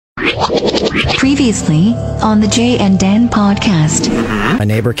Previously on the Jay and Dan podcast. My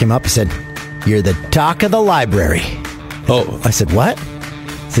neighbor came up and said, "You're the talk of the library." Oh. I said, "What?"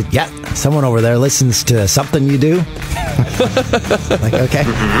 I said, "Yeah, someone over there listens to something you do." Like, okay.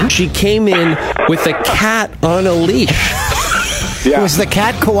 She came in with a cat on a leash. Yeah. Was the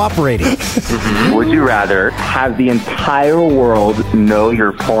cat cooperating? Would you rather have the entire world know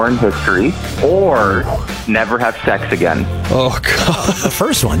your porn history or never have sex again? Oh, God. The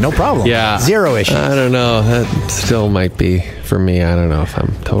first one, no problem. Yeah. Zero issue. I don't know. That still might be for me. I don't know if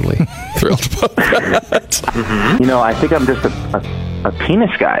I'm totally thrilled about that. You know, I think I'm just a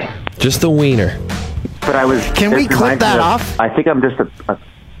penis guy. Just a wiener. But I was. Can we clip that off? I think I'm just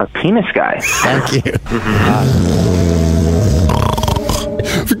a penis guy. Thank you.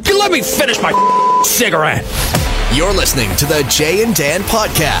 Let me finish my cigarette. You're listening to the Jay and Dan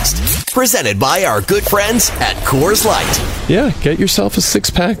podcast, presented by our good friends at Coors Light. Yeah, get yourself a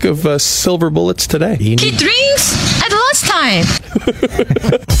 6-pack of Silver Bullets today. He drinks at lunchtime.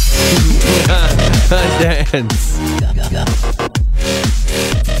 Dance.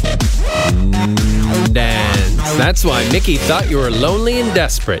 Dance. That's why Mickey thought you were lonely and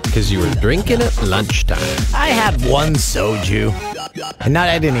desperate, because you were drinking at lunchtime. I had one soju. And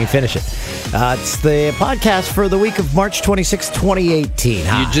I didn't even finish it. It's the podcast for the week of March 26, 2018.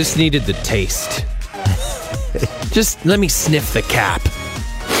 You just needed the taste. Just let me sniff the cap.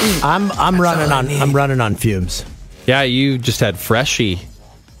 I'm running on fumes. Yeah, you just had Freshie.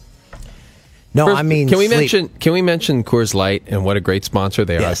 No, First, I mean, can we mention Coors Light and what a great sponsor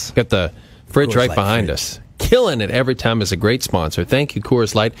they are? Yes. Got the fridge Coors right Light behind fridge. us. Killing it every time as a great sponsor. Thank you,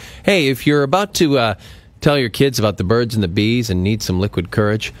 Coors Light. Hey, if you're about to tell your kids about the birds and the bees and need some liquid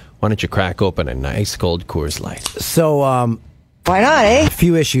courage, why don't you crack open a nice cold Coors Light? So, Why not, eh? a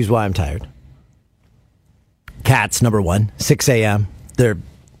few issues why I'm tired. Cats, number one, 6 a.m.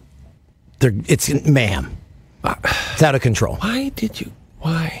 It's mayhem. It's out of control.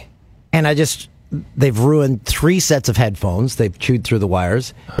 Why? And they've ruined 3 sets of headphones. They've chewed through the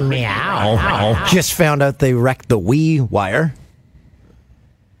wires. Meow. Just found out they wrecked the Wii wire.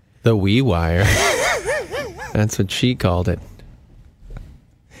 The Wii wire. That's what she called it.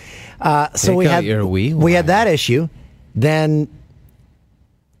 So we had that issue. Then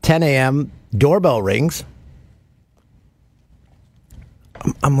 10 a.m. doorbell rings.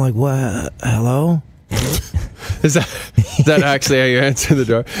 I'm like, what? Hello? Is that actually how you answer the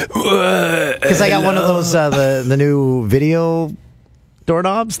door? Because I got one of those the new video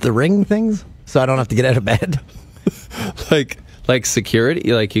doorknobs, the ring things, so I don't have to get out of bed. Like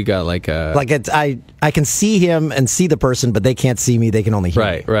security, like you got like a I can see him and see the person, but they can't see me. They can only hear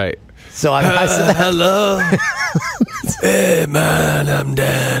me. Right. So I said that. Hello. Hey man, I'm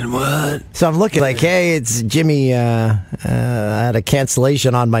Dan. What? So I'm looking like, hey, it's Jimmy. I had a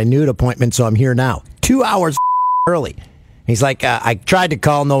cancellation on my nude appointment, so I'm here now. 2 hours early. He's like, I tried to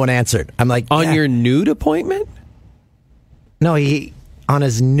call, no one answered. I'm like, on your nude appointment? No, on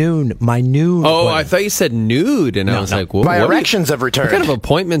his noon, my noon. Oh, appointment. I thought you said nude, and I was like, my erections have returned. What kind of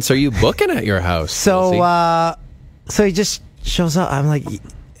appointments are you booking at your house? So he just shows up. I'm like,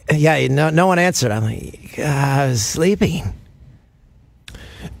 yeah, no one answered. I'm like, I was sleeping.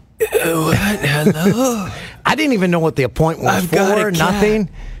 What? Hello? I didn't even know what the appointment was for. Nothing.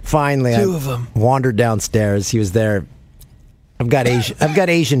 Finally, 2 of them. Wandered downstairs. He was there. I've got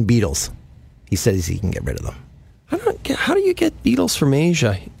Asian beetles. He says he can get rid of them. How do you get beetles from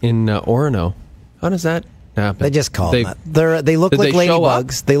Asia in Orono? How does that happen? They just call them that. They look like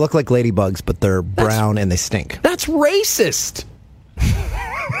ladybugs. They look like ladybugs, but they're brown and they stink. That's racist.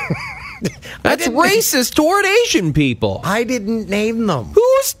 That's racist toward Asian people. I didn't name them.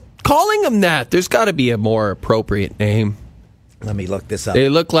 Who's calling them that? There's got to be a more appropriate name. Let me look this up. They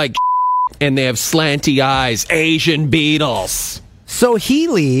look like and they have slanty eyes. Asian beetles. So he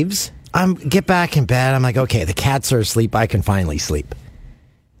leaves. Get back in bed. I'm like, okay, the cats are asleep. I can finally sleep.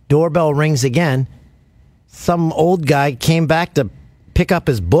 Doorbell rings again. Some old guy came back to pick up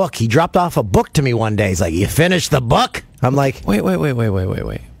his book. He dropped off a book to me one day. He's like, you finished the book? I'm like, wait.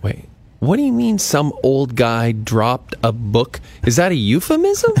 What do you mean some old guy dropped a book? Is that a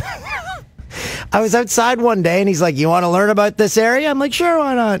euphemism? I was outside one day and he's like, you want to learn about this area? I'm like, sure,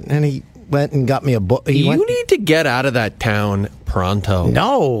 why not? And he went and got me a book. You need to get out of that town pronto.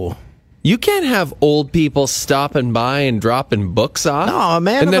 No. You can't have old people stopping by and dropping books off. No, a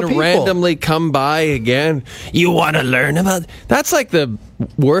man and of then the people. randomly come by again. You want to learn about... That's like the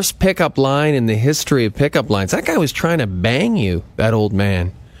worst pickup line in the history of pickup lines. That guy was trying to bang you, that old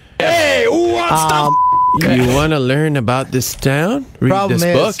man. Hey, who wants to You want to learn about this town? Read Problem this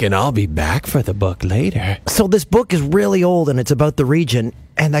is- book, and I'll be back for the book later. So this book is really old, and it's about the region,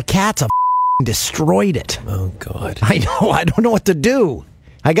 and the cats have destroyed it. Oh, God. I know. I don't know what to do.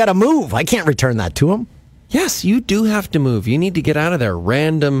 I got to move. I can't return that to him. Yes, you do have to move. You need to get out of there.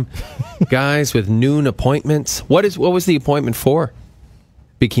 Random guys with noon appointments. What was the appointment for?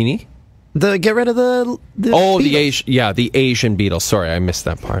 Bikini? Get rid of the The beetle. Asian, the Asian beetle. Sorry, I missed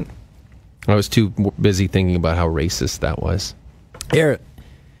that part. I was too busy thinking about how racist that was. Here,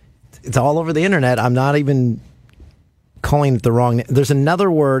 it's all over the internet. I'm not even calling it the wrong name. There's another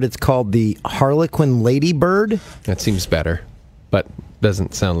word. It's called the harlequin ladybird. That seems better, but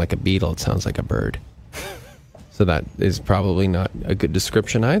doesn't sound like a beetle. It sounds like a bird. So that is probably not a good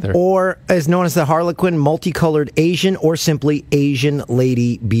description either. Or is known as the harlequin multicolored Asian or simply Asian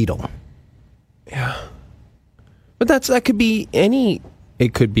lady beetle. Yeah. But that could be any.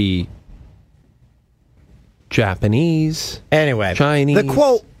 It could be Japanese, Anyway, Chinese, the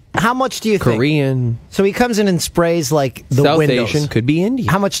quote, how much do you think? Korean, So he comes in and sprays like the South windows. Asian, could be Indian.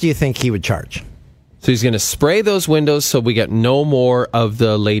 How much do you think he would charge? So he's going to spray those windows so we get no more of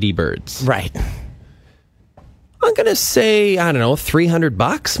the ladybirds. Right. I'm going to say, I don't know,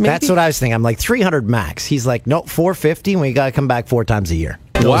 $300 maybe? That's what I was thinking. I'm like 300 max. He's like, nope, 450 and we got to come back 4 times a year.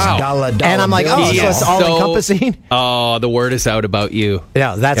 Wow. And I'm like, oh, He so is it's all encompassing? Oh, the word is out about you.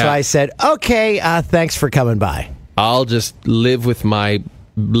 Yeah, that's Yeah. why I said, okay, thanks for coming by. I'll just live with my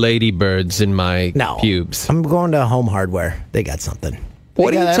ladybirds in my No. pubes. I'm going to Home Hardware. They got something. What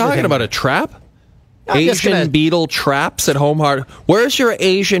They are you got talking everything. about? A trap? I'm just Asian gonna- beetle traps at Home Hard. Where's your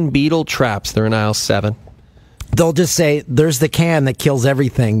Asian beetle traps? They're in aisle 7. They'll just say, there's the can that kills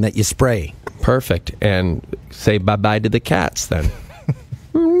everything that you spray. Perfect. And say bye-bye to the cats then.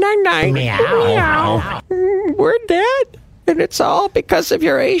 Night-night. Meow. We're dead. And it's all because of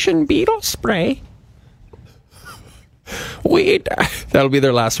your Asian beetle spray. That'll be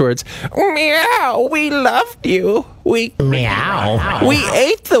their last words. Meow. We loved you. We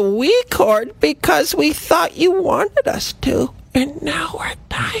ate the wee cord because we thought you wanted us to. And now we're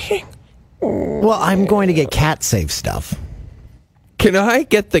dying. Well, I'm going to get cat safe stuff. Can I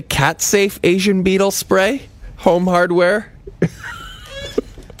get the cat safe Asian beetle spray? Home Hardware?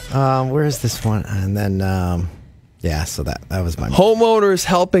 Where is this one? And then, yeah, so that was my... Homeowners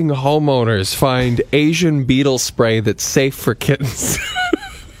helping homeowners find Asian beetle spray that's safe for kittens.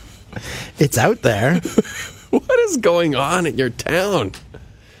 It's out there. What is going on in your town?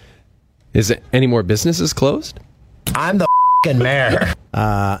 Is it any more businesses closed? I'm the f***ing mayor.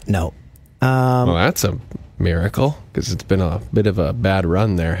 No. Well, that's a miracle because it's been a bit of a bad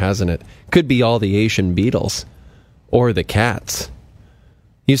run there, hasn't it? Could be all the Asian beetles or the cats.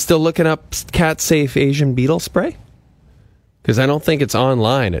 You still looking up cat safe Asian beetle spray? Because I don't think it's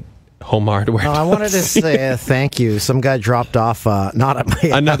online at Home Hardware. I wanted to say thank you. Some guy dropped off, not at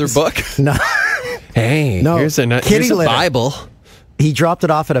my Another house. book? No. Hey, No, here's kitty a litter. Bible. He dropped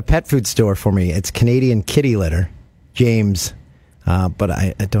it off at a pet food store for me. It's Canadian kitty litter. James. But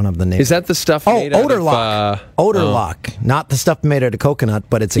I don't have the name. Is that the stuff made Odor out of... Lock. Odor Lock. Not the stuff made out of coconut,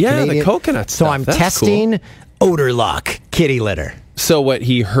 but it's a Yeah, the Canadian... coconut So stuff. I'm That's testing Odor Lock kitty litter. So what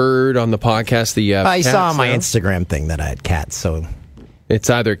he heard on the podcast, the I saw on my now? Instagram thing that I had cats, so... It's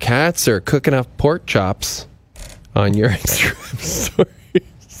either cats or cooking up pork chops on your Instagram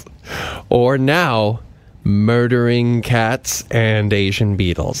stories. Or now, murdering cats and Asian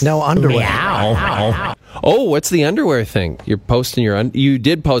beetles. No underwear. Meow. Oh, what's the underwear thing? You're posting you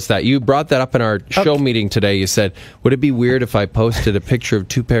did post that. You brought that up in our show meeting today. You said, would it be weird if I posted a picture of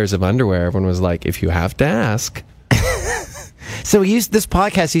 2 pairs of underwear? Everyone was like, if you have to ask. So this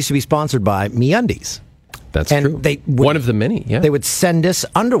podcast used to be sponsored by MeUndies. That's And true. they would- One of the many, yeah. They would send us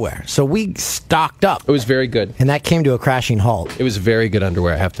underwear. So we stocked up. It was very good. And that came to a crashing halt. It was very good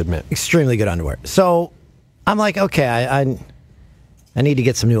underwear, I have to admit. Extremely good underwear. So I'm like, okay, I need to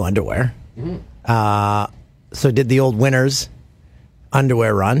get some new underwear. So did the old Winners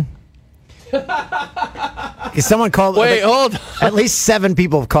underwear run. Someone called. Wait, hold. At least 7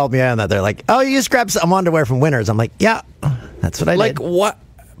 people have called me on that. They're like, "Oh, you just grabbed some underwear from Winners." I'm like, "Yeah, that's what I Like did." what?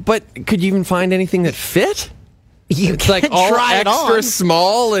 But could you even find anything that fit? You It's like can't all try it extra on.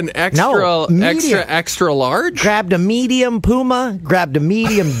 small and No, medium. extra large. Grabbed a medium Puma, grabbed a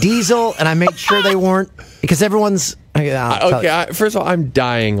medium Diesel, and I made sure they weren't because everyone's. Okay, first of all, I'm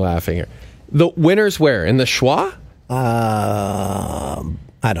dying laughing here. The Winners where? In the Schwa?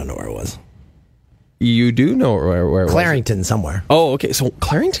 I don't know where it was. You do know where it was. Clarendon somewhere. Oh, okay. So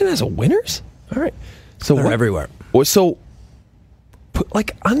Clarendon has a Winners? All right. So They're what- everywhere. So, put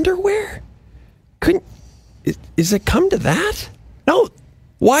like underwear? Couldn't? Is it come to that? No,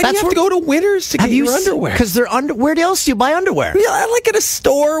 Why do you have to go to Winners to get your underwear? Because they're where else do you buy underwear? Yeah, like at a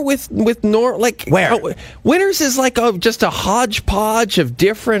store with Where? Winners is like just a hodgepodge of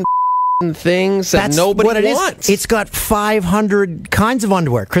different things that nobody what it wants. It's got 500 kinds of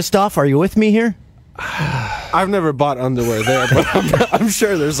underwear. Christoph, are you with me here? I've never bought underwear there, but I'm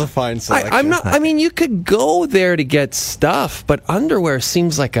sure there's a fine selection. I'm not. I mean, you could go there to get stuff, but underwear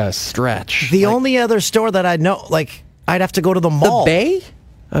seems like a stretch. The only other store that I know, I'd have to go to the mall. The Bay?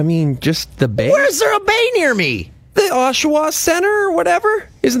 I mean, just the Bay. Where's there a Bay near me? The Oshawa Center or whatever?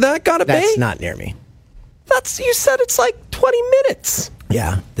 Isn't that got a Bay? That's not near me. You said it's like 20 minutes.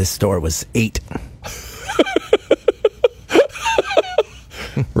 Yeah, this store was 8.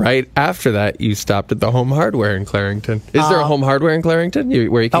 Right after that, you stopped at the Home Hardware in Clarington. Is there a Home Hardware in Clarington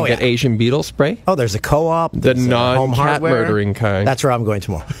where you can get Asian beetle spray? Oh, there's a Co-op. The non-cat murdering kind. That's where I'm going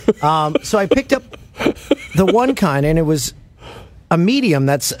tomorrow. So I picked up the one kind, and it was a medium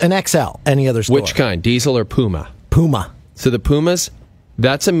that's an XL. Any other store? Which kind? Diesel or Puma? Puma. So the Pumas,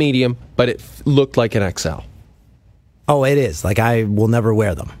 that's a medium, but it looked like an XL. Oh, it is. I will never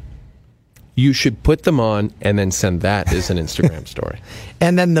wear them. You should put them on and then send that as an Instagram story.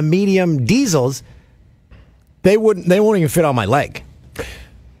 And then the medium diesels, they won't even fit on my leg.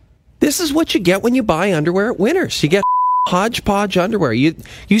 This is what you get when you buy underwear at Winners. You get hodgepodge underwear.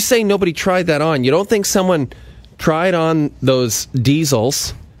 You say nobody tried that on. You don't think someone tried on those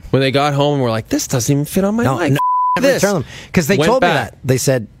diesels when they got home and were like, this doesn't even fit on my leg. Never return them. Because they told me that. They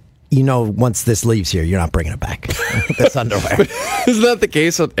said, once this leaves here, you're not bringing it back. This underwear. Isn't that the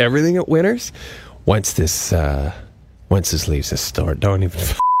case with everything at Winners? Once this leaves the store, don't even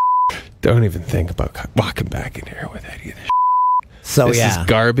think about walking back in here with any of this. So this is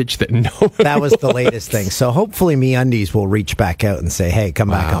garbage that no one that was the latest thing. So hopefully MeUndies will reach back out and say, hey, come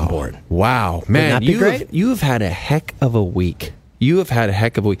back on board. Wow. Man, you've had a heck of a week.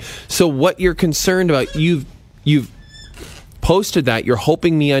 So what you're concerned about, you've posted that. You're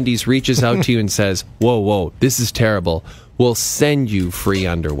hoping MeUndies reaches out to you and says, whoa, this is terrible. We'll send you free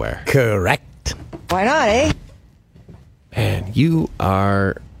underwear. Correct. Why not, eh? Man, you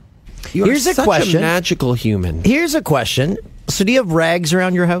are Here's such a question. A magical human. Here's a question. So do you have rags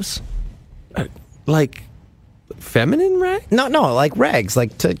around your house? Like feminine rags? No, like rags,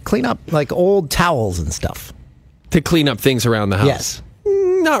 like to clean up, like old towels and stuff. To clean up things around the house? Yes.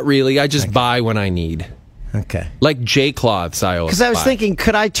 Not really. I just buy when I need. Okay. Like J-cloths I always Because I was thinking,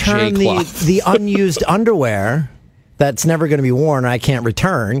 could I turn J-cloths. the unused underwear that's never going to be worn and I can't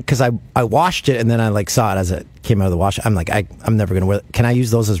return because I washed it and then I saw it as it came out of the wash. I'm like, I'm never going to wear it. Can I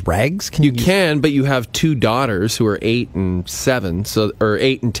use those as rags? You can, but you have 2 daughters who are 8 and 7, or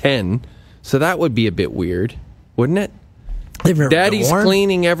 8 and 10, so that would be a bit weird, wouldn't it? Daddy's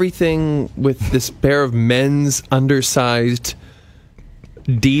cleaning everything with this pair of men's undersized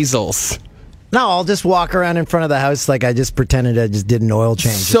diesels. No, I'll just walk around in front of the house like I just pretended I just did an oil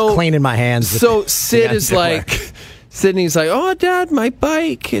change, just cleaning my hands. So Sid is like, Sydney's like, oh, Dad, my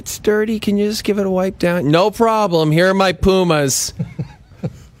bike, it's dirty. Can you just give it a wipe down? No problem. Here are my Pumas.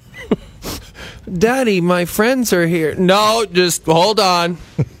 Daddy, my friends are here. No, just hold on.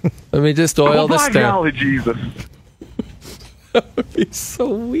 Let me just oil this down. Jesus. That would be so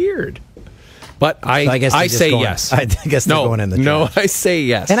weird. But I say yes. I guess they're going in the trash. No, I say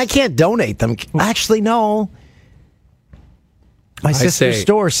yes. And I can't donate them. Actually, no. My sister's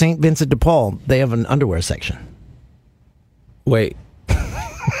store, St. Vincent de Paul, they have an underwear section. Wait.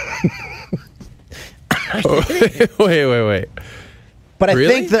 Wait. But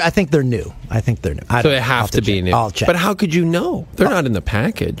Really? I think they're new. So they have to be new. I'll check. But how could you know? They're not in the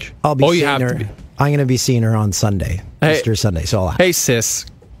package. I'll be you seeing have her. to be. I'm going to be seeing her on Sunday, Easter Sunday. So I'll ask. Hey, sis.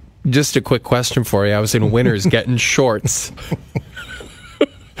 Just a quick question for you. I was in Winners getting shorts.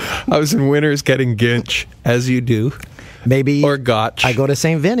 I was in Winners getting Ginch, as you do. Maybe or Gotch. I go to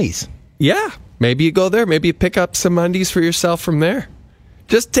St. Vinny's. Yeah, maybe you go there. Maybe you pick up some undies for yourself from there.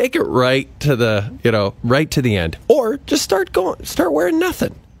 Just take it right to the end, or just start wearing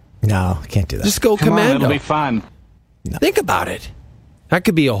nothing. No, I can't do that. Just go commando. It'll be fun. No. Think about it. That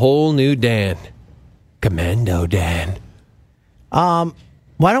could be a whole new Dan. Commando Dan.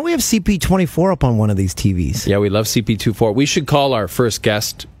 Why don't we have CP24 up on one of these TVs? Yeah, we love CP24. We should call our first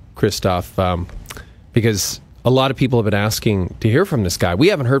guest, Christoph, because a lot of people have been asking to hear from this guy. We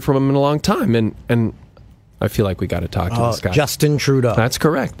haven't heard from him in a long time, and I feel like we got to talk to this guy. Justin Trudeau. That's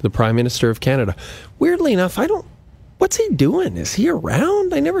correct, the Prime Minister of Canada. Weirdly enough, what's he doing? Is he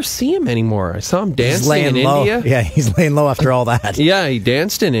around? I never see him anymore. I saw him dancing in low. India. Yeah, he's laying low after all that. Yeah, he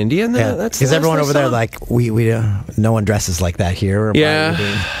danced in India. And that's because everyone over there, we no one dresses like that here. Yeah,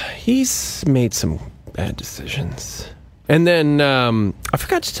 he's made some bad decisions. And then I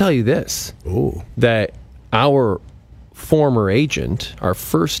forgot to tell you this. Ooh. That our former agent, our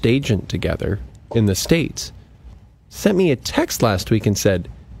first agent together in the States, sent me a text last week and said,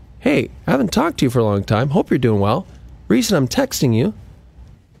 "Hey, I haven't talked to you for a long time. Hope you're doing well. Reason I'm texting you,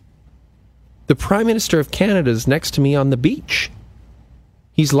 the Prime Minister of Canada is next to me on the beach.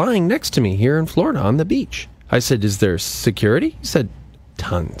 He's lying next to me here in Florida on the beach." I said, "Is there security?" He said,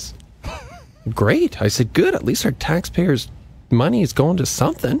 "Tons." Great. I said, "Good. At least our taxpayers' money is going to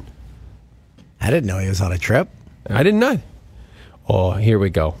something." I didn't know he was on a trip. I didn't know. Oh, here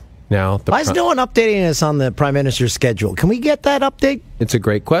we go. Now, Why is no one updating us on the Prime Minister's schedule? Can we get that update? It's a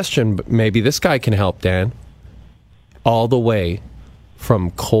great question, but maybe this guy can help, Dan. All the way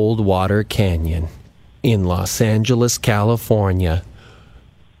from Coldwater Canyon in Los Angeles, California.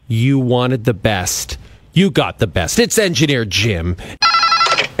 You wanted the best. You got the best. It's Engineer Jim.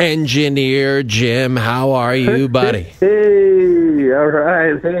 Engineer Jim, how are you, buddy? Hey, all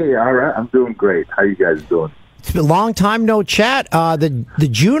right. Hey, all right. I'm doing great. How you guys doing? It's been a long time no chat. The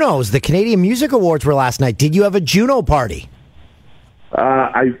Junos, the Canadian Music Awards were last night. Did you have a Juno party?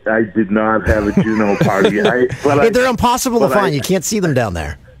 I did not have a Juno party. They're impossible to find. You can't see them down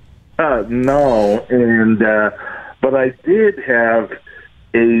there. No, and but I did have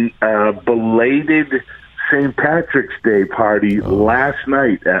a belated St. Patrick's Day party last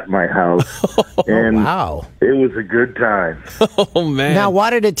night at my house, and wow, it was a good time. Oh man! Now, why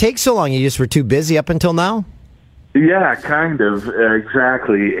did it take so long? You just were too busy up until now? Yeah, kind of,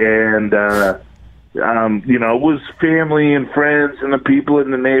 exactly, and it was family and friends and the people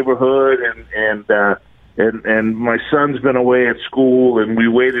in the neighborhood, and my son's been away at school, and we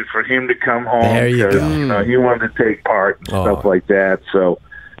waited for him to come home. There you go. He wanted to take part and stuff like that, so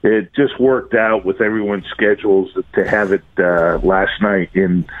it just worked out with everyone's schedules to have it last night,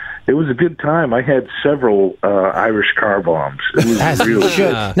 and it was a good time. I had several Irish car bombs. It was As really you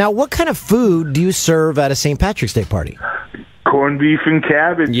should. good. Now, what kind of food do you serve at a St. Patrick's Day party? Corned beef and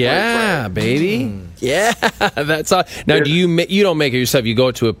cabbage. Yeah, baby. Yeah, that's all. Now, do you don't make it yourself? You go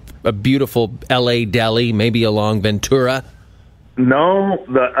to a beautiful L.A. deli, maybe along Ventura? No,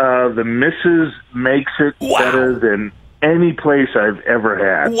 the missus makes it better than any place I've ever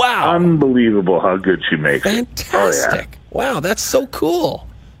had. Wow. Unbelievable how good she makes it. Fantastic. Oh, Wow, that's so cool.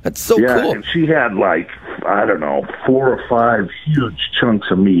 That's so yeah, cool. and she had 4 or 5 huge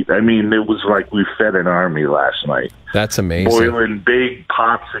chunks of meat. I mean, it was like we fed an army last night. That's amazing. Boiling big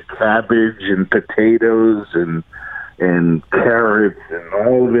pots of cabbage and potatoes and carrots and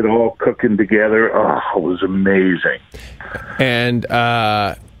all of it all cooking together. Oh, it was amazing. And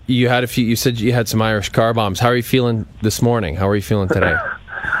you had you said you had some Irish car bombs. How are you feeling this morning? How are you feeling today?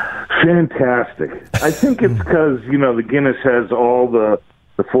 Fantastic. I think it's because, the Guinness has all the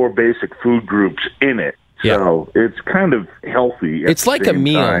 4 basic food groups in it. So it's kind of healthy. It's like a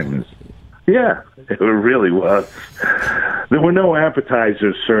meal. Time. Yeah, it really was. There were no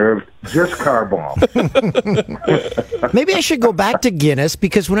appetizers served, just car bomb. Maybe I should go back to Guinness,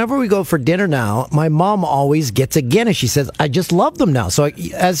 because whenever we go for dinner now, my mom always gets a Guinness. She says, I just love them now. So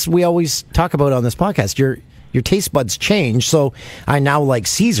as we always talk about on this podcast, your taste buds change. So I now like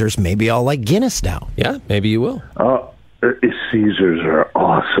Caesars. Maybe I'll like Guinness now. Yeah, maybe you will. Caesars are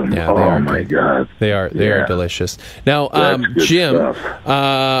awesome. Yeah, they are my God. They are delicious. Now, That's Jim,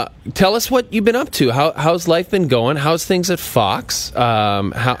 good tell us what you've been up to. How's life been going? How's things at Fox?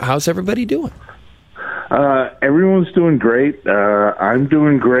 How's everybody doing? Everyone's doing great. I'm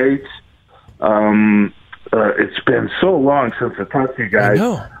doing great. It's been so long since I talked to you guys.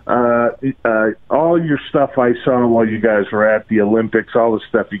 I know. All your stuff I saw while you guys were at the Olympics, all the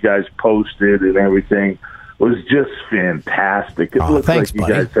stuff you guys posted and everything was just fantastic. It looked thanks, like you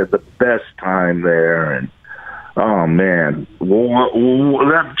buddy. guys had the best time there, and oh man,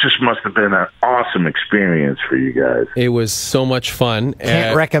 that just must have been an awesome experience for you guys. It was so much fun.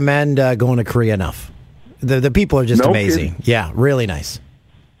 Can't recommend going to Korea enough. The people are just amazing. Kidding. Yeah, really nice.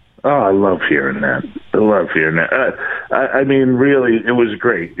 Oh, I love hearing that. I mean, really, it was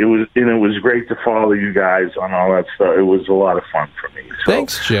great. It was great to follow you guys on all that stuff. It was a lot of fun for me. So,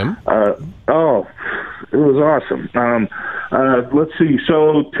 thanks, Jim. It was awesome. Let's see.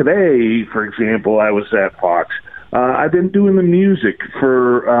 So today, for example, I was at Fox. I've been doing the music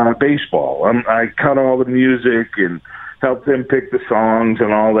for baseball. I cut all the music and help them pick the songs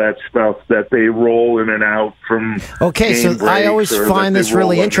and all that stuff that they roll in and out from. Okay, so I always find this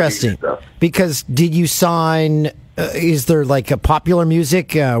really interesting because did you sign? Is there like a popular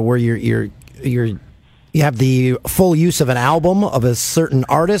music where you have the full use of an album of a certain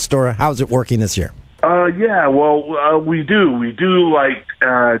artist, or how's it working this year? Yeah, well, we do. We do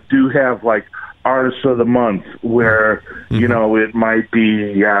have like artist of the month, where you know it might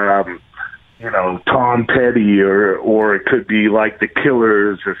be Tom Petty or it could be like the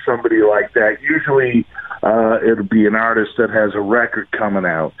Killers or somebody like that. Usually, it'll be an artist that has a record coming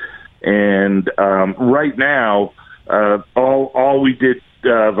out. And right now, all we did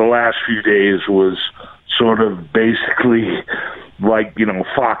the last few days was sort of basically like,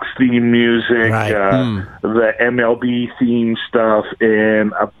 Fox theme music, the MLB theme stuff,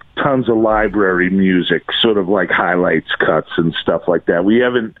 and tons of library music, sort of like highlights, cuts, and stuff like that. We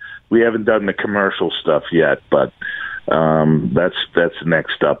haven't done the commercial stuff yet, but that's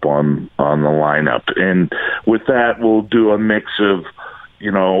next up on the lineup. And with that, we'll do a mix of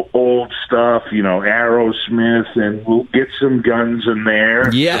old stuff, Aerosmith, and we'll get some Guns in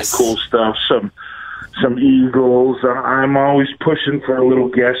there. Yes. Some cool stuff, some Eagles. I'm always pushing for a little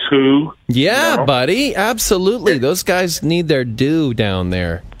Guess Who. Yeah, buddy. Absolutely. Those guys need their due down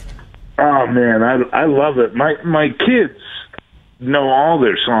there. Oh, man, I love it. My kids know all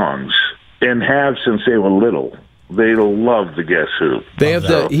their songs and have since they were little. They'll love the Guess Who. They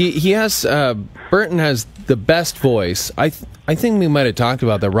have he has Burton has the best voice. I think we might have talked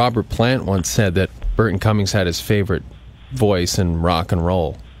about that. Robert Plant once said that Burton Cummings had his favorite voice in rock and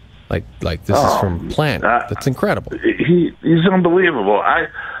roll. Like this is from Plant. That's incredible. He's unbelievable.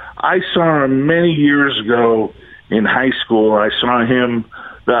 I saw him many years ago in high school. I saw him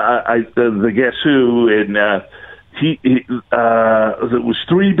the Guess Who, and it was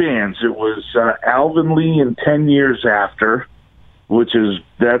three bands. It was Alvin Lee and 10 Years After,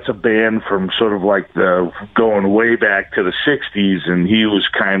 that's a band from sort of like going way back to the 60s, and he was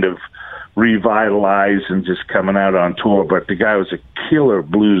kind of revitalized and just coming out on tour. But the guy was a killer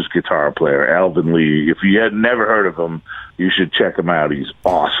blues guitar player, Alvin Lee. If you had never heard of him, you should check him out. He's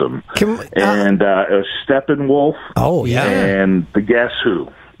awesome. And Steppenwolf. Oh, yeah. And the Guess Who.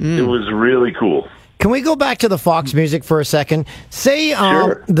 It was really cool. Can we go back to the Fox music for a second? Say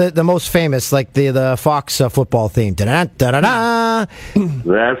Sure. the most famous, like the Fox football theme. Da-da-da-da-da.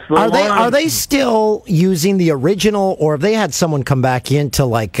 That's the one. Are they still using the original, or have they had someone come back in to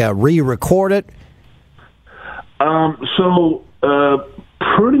re-record it? So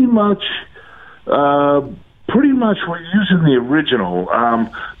pretty much we're using the original.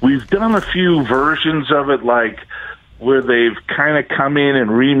 We've done a few versions of it, like where they've kind of come in and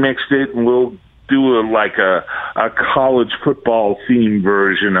remixed it, and we'll do a college football theme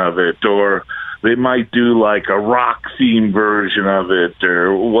version of it, or they might do like a rock theme version of it,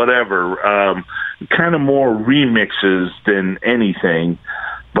 or whatever. Kind of more remixes than anything,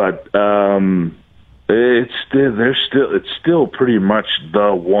 but it's still pretty much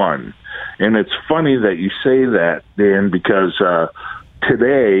the one. And it's funny that you say that, Dan, because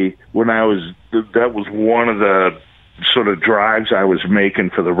today that was one of the sort of drives I was making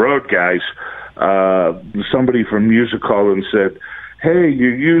for the road guys. Somebody from Music Hall and said, "Hey,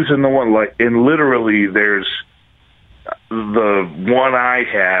 you're using the one," and literally there's the one I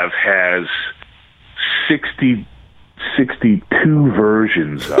have has 62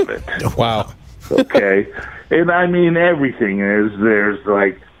 versions of it. Wow. Okay. And I mean, everything there's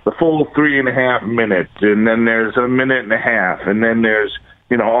like the full 3.5 minutes, and then there's a minute and a half, and then there's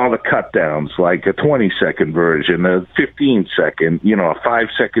all the cut downs, like a 20-second version, a 15-second, a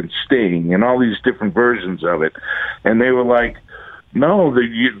 5-second sting, and all these different versions of it. And they were like, no,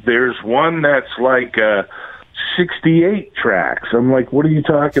 there's one that's like 68 tracks. I'm like, what are you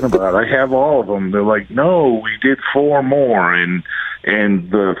talking about? I have all of them. They're like, no, we did 4 more, and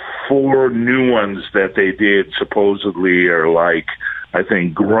the 4 new ones that they did supposedly are like, I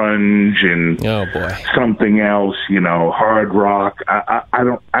think, grunge and something else, hard rock. I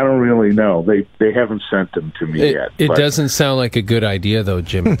don't really know. They haven't sent them to me yet. It doesn't sound like a good idea, though,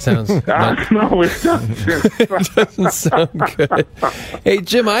 Jim. It sounds no, it doesn't. It doesn't sound good. Hey,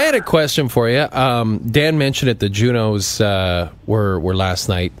 Jim, I had a question for you. Dan mentioned it. The Junos were last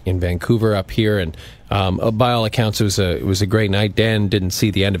night in Vancouver up here, and by all accounts, it was a great night. Dan didn't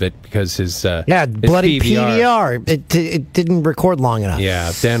see the end of it because his bloody PVR. It didn't record long enough.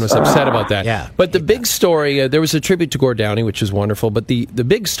 Yeah, Dan was upset about that. Yeah, but the big story, there was a tribute to Gord Downie, which is wonderful. But the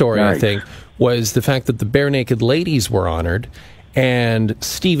big story, I think, was the fact that the Bare Naked Ladies were honored, and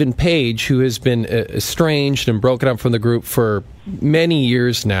Stephen Page, who has been estranged and broken up from the group for many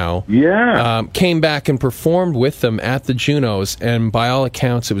years now, came back and performed with them at the Junos, and by all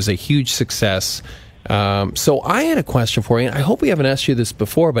accounts, it was a huge success. So I had a question for you, and I hope we haven't asked you this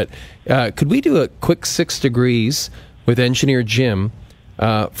before, but could we do a quick 6 degrees with engineer Jim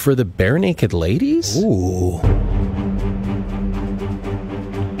for the Bare Naked Ladies? Ooh.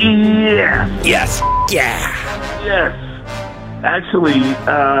 Yes. Yes. Yeah. Yes. Actually,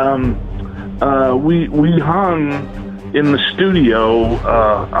 we hung in the studio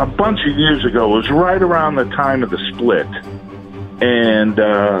a bunch of years ago. It was right around the time of the split, and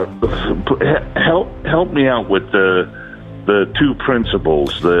help me out with the two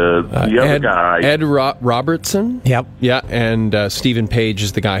principals. The other guy, Ed Robertson. Yep. Yeah, and Stephen Page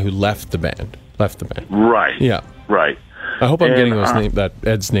is the guy who left the band. Right. Yeah. Right. I hope I'm getting that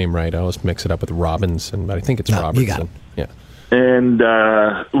Ed's name right. I always mix it up with Robinson, but I think it's Robertson. You got it. Yeah. And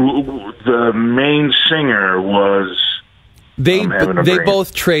the main singer was. They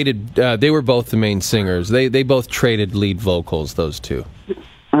both traded. They were both the main singers. They both traded lead vocals. Those two.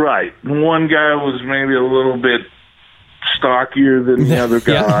 Right. One guy was maybe a little bit stockier than the other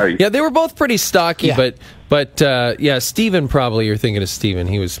guy. Yeah, they were both pretty stocky, but Steven, probably you're thinking of Steven.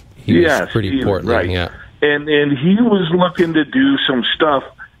 He was pretty Steven, portly. right. Yeah. And he was looking to do some stuff,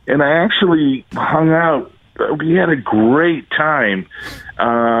 and I actually hung out. We had a great time.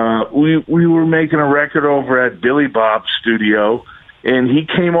 We were making a record over at Billy Bob's studio, and he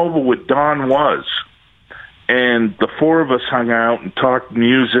came over with Don Was. And the four of us hung out and talked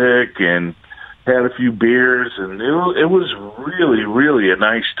music and had a few beers, and it was really, really a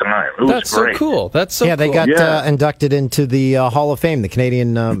nice time. It was great. So cool. That's so cool. They got inducted into the Hall of Fame, the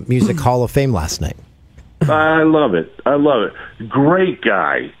Canadian Music Hall of Fame last night. I love it. Great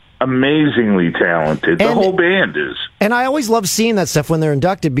guy. Amazingly talented. The whole band is. And I always love seeing that stuff when they're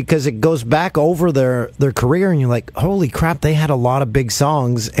inducted because it goes back over their career, and you're like, holy crap, they had a lot of big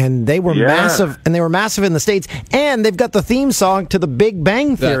songs, and they were massive, and they were massive in the States, and they've got the theme song to the Big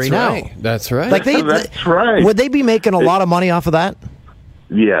Bang Theory now. That's right. Like That's right. Would they be making a lot of money off of that?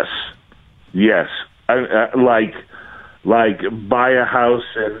 Yes. Like buy a house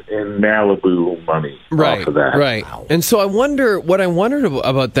in Malibu money off of that. Right. Wow. And so I wondered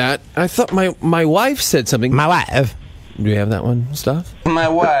about that. I thought my wife said something. My wife. Do you have that one, Stuff? My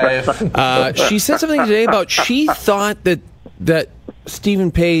wife. She said something today about she thought that Stephen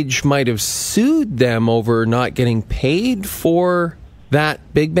Page might have sued them over not getting paid for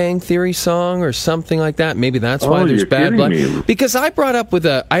that Big Bang Theory song or something like that. Maybe that's why there's bad blood. Me. Because I brought up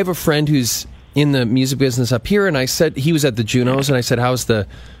I have a friend who's in the music business up here, and I said he was at the Junos, and I said, how's the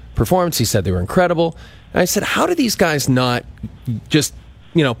performance? He said they were incredible. And I said, how do these guys not just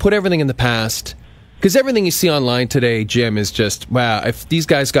put everything in the past? Because everything you see online today, Jim, is just, wow, if these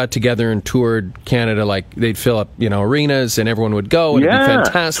guys got together and toured Canada, like they'd fill up arenas and everyone would go, and it'd be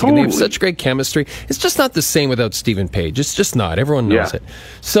fantastic. Totally. And they have such great chemistry. It's just not the same without Stephen Page. It's just not. Everyone knows it.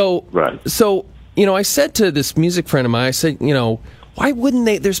 So I said to this music friend of mine, I said, why wouldn't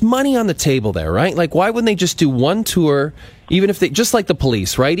they? There's money on the table there, right? Like, why wouldn't they just do one tour, even if they, just like the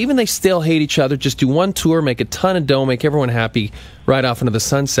Police, right? Even they still hate each other, just do one tour, make a ton of dough, make everyone happy, right off into the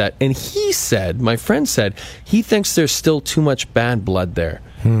sunset. And he said, my friend said, he thinks there's still too much bad blood there.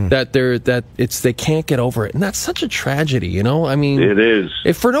 That they can't get over it, and that's such a tragedy. I mean, it is.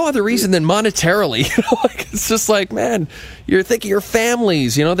 If for no other reason than monetarily, it's just like, man, you're thinking your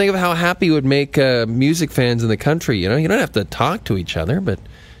families. Think of how happy it would make music fans in the country. You don't have to talk to each other, but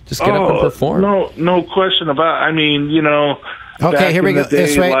just get up and perform. No question about. I mean, Okay, here we go.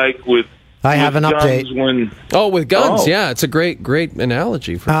 This way. Like with I have an update. With Guns, yeah, it's a great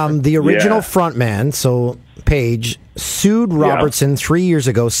analogy. The original frontman, so Page, sued Robertson 3 years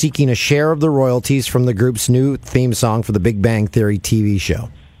ago, seeking a share of the royalties from the group's new theme song for the Big Bang Theory TV show.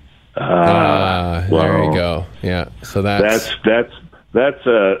 There you go. Yeah, so that's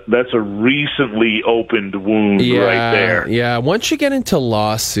a recently opened wound right there. Yeah, once you get into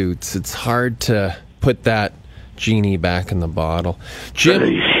lawsuits, it's hard to put that genie back in the bottle.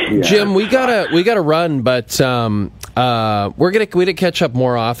 Jim, we gotta run, but we're gonna catch up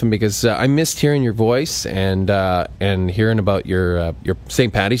more often because I missed hearing your voice and hearing about your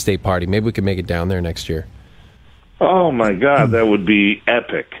St. Paddy's Day party. Maybe we could make it down there next year. Oh my God, that would be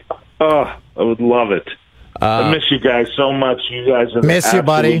epic! Oh, I would love it. I miss you guys so much. You guys are the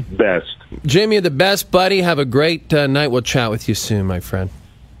absolute best. Jim, you're the best, buddy. Have a great night. We'll chat with you soon, my friend.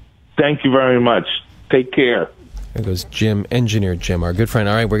 Thank you very much. Take care. There goes Engineer Jim, our good friend.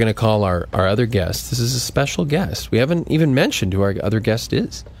 All right, we're going to call our other guest. This is a special guest. We haven't even mentioned who our other guest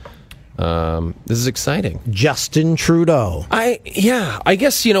is. This is exciting. Justin Trudeau. I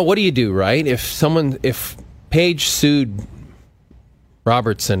guess, what do you do, right? If Page sued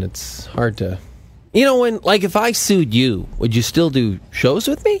Robertson, it's hard to... if I sued you, would you still do shows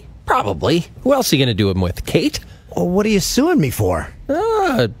with me? Probably. Who else are you going to do them with? Kate? Well, what are you suing me for?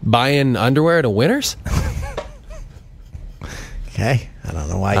 Buying underwear at a Winners? Okay, I don't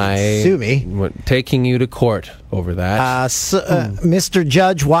know why you'd sue me. Taking you to court over that. Mr.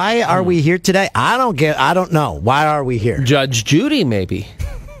 Judge, why are we here today? I don't know. Why are we here? Judge Judy, maybe.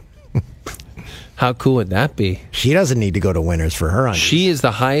 How cool would that be? She doesn't need to go to Winners for her undies. She is the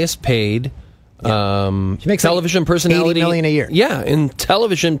highest paid She makes television like personality. $80 million a year. Yeah, in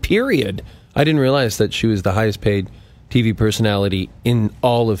television, period. I didn't realize that she was the highest paid TV personality in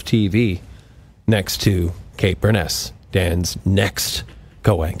all of TV, next to Kate Burness, Dan's next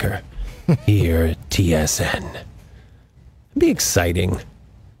co-anchor here at TSN. It'd be exciting.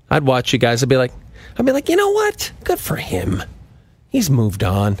 I'd watch you guys. I'd be like, you know what? Good for him. He's moved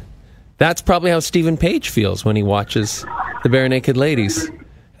on. That's probably how Stephen Page feels when he watches the Bare Naked Ladies.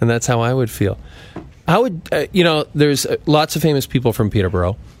 And that's how I would feel. I would, there's lots of famous people from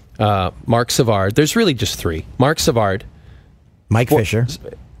Peterborough. Mark Savard. There's really just three. Mark Savard. Mike Fisher.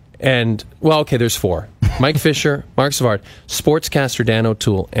 And, there's four. Mike Fisher, Mark Savard, sportscaster Dan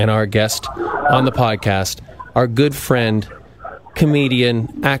O'Toole, and our guest on the podcast, our good friend,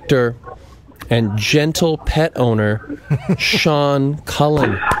 comedian, actor, and gentle pet owner, Sean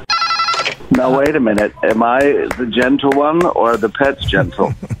Cullen. Now, wait a minute. Am I the gentle one or the pet's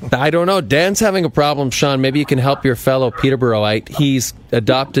gentle? I don't know. Dan's having a problem, Sean. Maybe you can help your fellow Peterboroughite. He's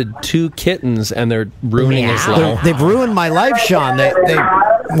adopted 2 kittens, and they're ruining his life. They've ruined my life, Sean. They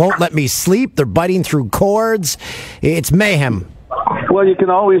won't let me sleep. They're biting through cords. It's mayhem. Well, you can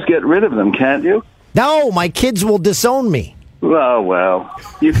always get rid of them, can't you? No, my kids will disown me. Oh, well.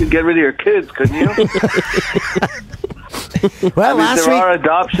 You could get rid of your kids, couldn't you? Well, there are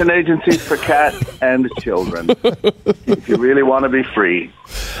adoption agencies for cats and children if you really want to be free.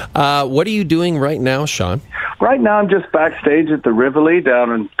 What are you doing right now, Sean? Right now, I'm just backstage at the Rivoli down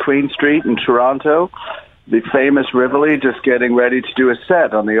on Queen Street in Toronto. The famous Rivoli, just getting ready to do a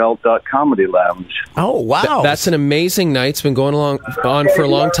set on the Alt.Comedy Lounge. Oh, wow. That's an amazing night. It's been going on for a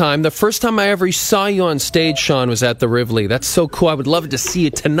long time. The first time I ever saw you on stage, Sean, was at the Rivoli. That's so cool. I would love to see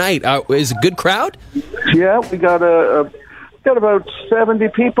you tonight. Is it a good crowd? Yeah, we got about 70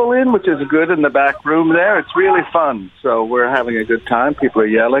 people in, which is good in the back room there. It's really fun. So we're having a good time. People are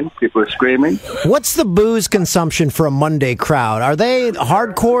yelling. People are screaming. What's the booze consumption for a Monday crowd? Are they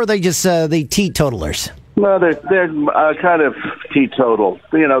hardcore or are they just the teetotalers? No, they're kind of teetotal.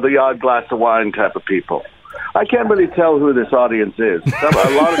 You know, the odd glass of wine type of people. I can't really tell who this audience is.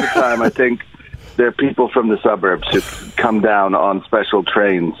 A lot of the time, I think they're people from the suburbs who come down on special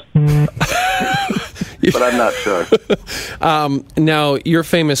trains. But I'm not sure. Now, you're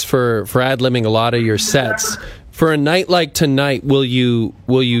famous for ad-libbing a lot of your sets. For a night like tonight, will you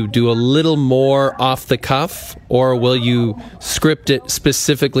do a little more off the cuff, or will you script it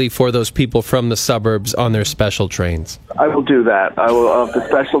specifically for those people from the suburbs on their special trains? I will do that. I will of the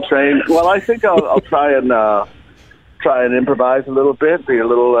special train. Well, I think I'll try and improvise a little bit, be a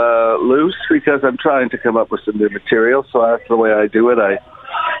little loose, because I'm trying to come up with some new material. So that's the way I do it. I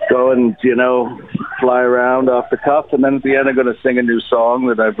go and fly around off the cuff, and then at the end I'm going to sing a new song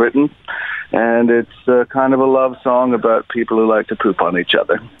that I've written. And it's kind of a love song about people who like to poop on each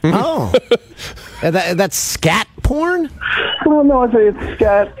other. Oh. That's scat porn? Well, no, I'd say it's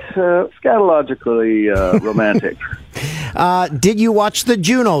scatologically romantic. Did you watch the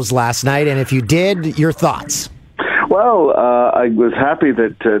Junos last night? And if you did, your thoughts? Well, I was happy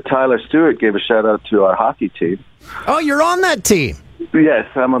that Tyler Stewart gave a shout-out to our hockey team. Oh, you're on that team? Yes,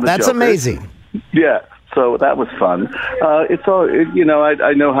 I'm on the That's Jokers. Amazing. Yeah. So that was fun. It's all,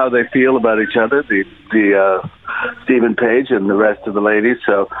 I know how they feel about each other, the Stephen Page and the rest of the ladies.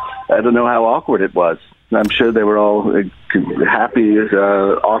 So I don't know how awkward it was. I'm sure they were all happy,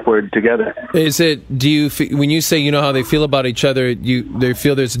 awkward together. When you say you know how they feel about each other, they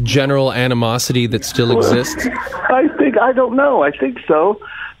feel there's general animosity that still exists? I don't know. I think so.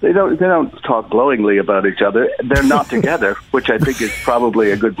 They don't talk glowingly about each other. They're not together, which I think is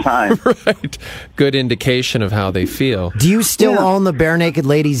probably a good sign. Right. Good indication of how they feel. Do you still own the Bare Naked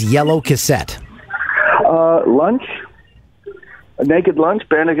Ladies yellow cassette? Lunch? Naked Lunch?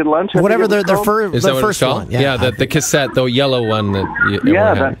 Bare Naked Lunch? Whatever the Is that what first it's called? one. Yeah, the cassette, the yellow one.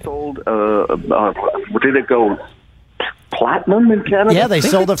 That sold, did it go platinum in Canada? Yeah, they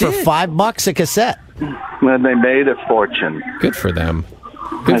sold it for $5 a cassette. And they made a fortune. Good for them.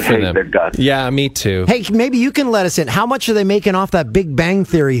 I hate their guts. Yeah, me too. Hey, maybe you can let us in. How much are they making off that Big Bang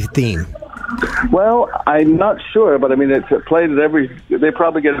Theory theme? Well, I'm not sure, but I mean, it's played at they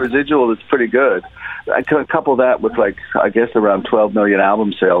probably get a residual that's pretty good. I can couple that with I guess around 12 million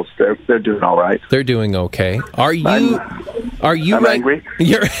album sales. They're doing all right. They're doing okay. Are you angry?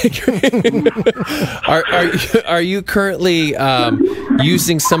 You're are you currently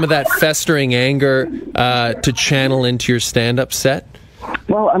using some of that festering anger to channel into your stand-up set?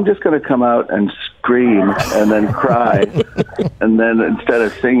 Well, I'm just going to come out and scream and then cry, and then instead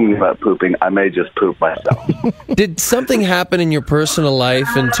of singing about pooping, I may just poop myself. Did something happen in your personal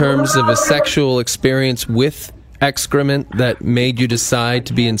life in terms of a sexual experience with excrement that made you decide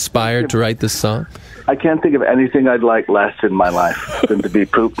to be inspired to write this song? I can't think of anything I'd like less in my life than to be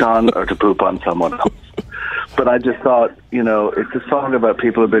pooped on or to poop on someone else. But I just thought, it's a song about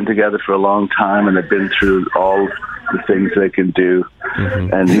people who've been together for a long time and have been through all the things they can do.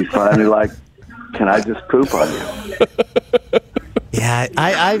 Mm-hmm. And he's finally like, can I just poop on you? Yeah,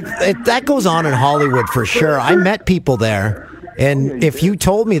 that goes on in Hollywood for sure. I met people there, and if you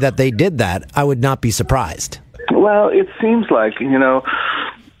told me that they did that, I would not be surprised. Well, it seems like,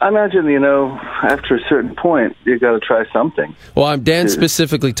 I imagine, after a certain point, you got to try something. Well, I'm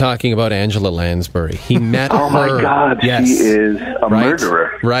specifically talking about Angela Lansbury. He met her. Oh, my God. Yes. She is a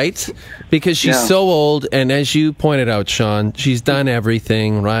murderer. Right? Because she's so old, and as you pointed out, Sean, she's done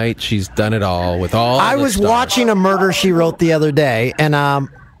everything, right? She's done it all with all I was watching a Murder, She Wrote the other day, and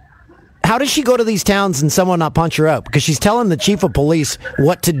how does she go to these towns and someone not punch her out? Because she's telling the chief of police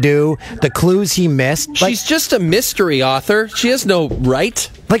what to do, the clues he missed. She's just a mystery author. She has no right.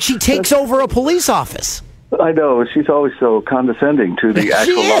 Like, she takes over a police office. I know. She's always so condescending to the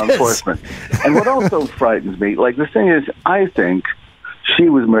actual law enforcement. And what also frightens me, the thing is, I think she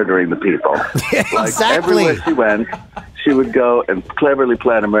was murdering the people. Exactly. Everywhere she went, she would go and cleverly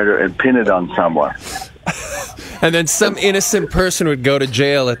plan a murder and pin it on someone. And then some innocent person would go to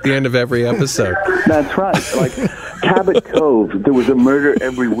jail at the end of every episode. That's right. Like Cabot Cove, there was a murder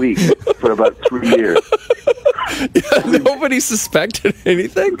every week for about 3 years. Yeah, nobody suspected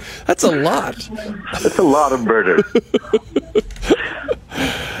anything? That's a lot. That's a lot of murder.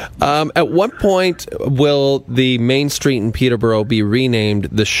 At what point will the main street in Peterborough be renamed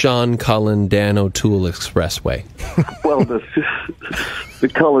the Sean Cullen Dan O'Toole Expressway? Well, the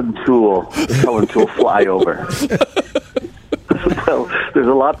Cullen Tool flyover. Well, there's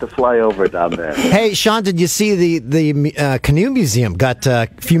a lot to fly over down there. Hey, Sean, did you see the canoe museum got a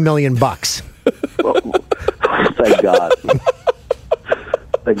few $1 million? Oh, thank God.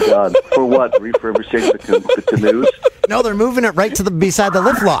 Thank God. For what? Refurbishing the canoes? No, they're moving it right to beside the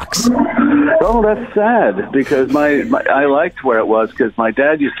lift locks. Oh, that's sad, because I liked where it was, because my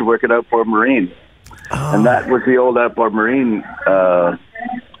dad used to work at Outboard Marine. Oh. And that was the old Outboard Marine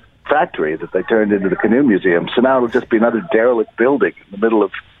factory that they turned into the canoe museum. So now it'll just be another derelict building in the middle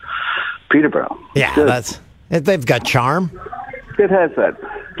of Peterborough. Yeah, they've got charm. It has that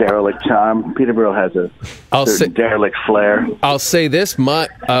derelict charm. Peterborough has a certain derelict flair. I'll say this: my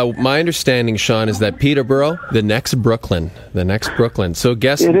understanding, Sean, is that Peterborough, the next Brooklyn. So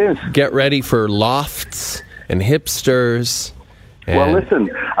get ready for lofts and hipsters. Well, listen,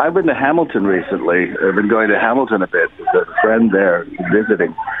 I've been to Hamilton recently. I've been going to Hamilton a bit with a friend there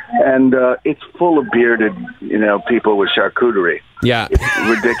visiting. And it's full of bearded, people with charcuterie. Yeah. It's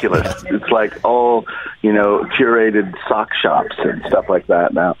ridiculous. It's like all, curated sock shops and stuff like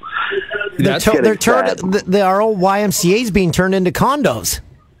that now. Our old YMCA's being turned into condos.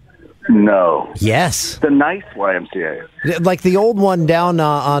 No. Yes. The nice YMCA. Like the old one down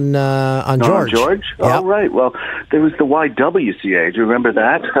on George. On George? Yep. Oh, right. Well, there was the YWCA. Do you remember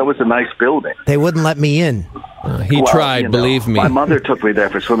that? That was a nice building. They wouldn't let me in. He tried, believe me. My mother took me there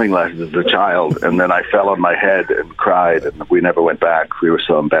for swimming lessons as a child, and then I fell on my head and cried, and we never went back. We were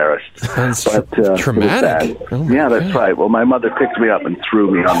so embarrassed. Sounds traumatic. Yeah, that's right. Well, my mother picked me up and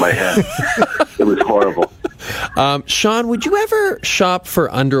threw me on my head. It was horrible. Sean, would you ever shop for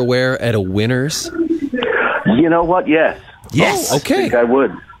underwear at a Winners? You know what? Yes. Yes. Okay. I think I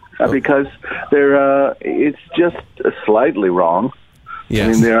would. Because it's just slightly wrong. Yes.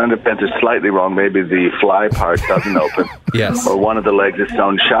 I mean, their underpants are slightly wrong. Maybe the fly part doesn't open. Yes. Or one of the legs is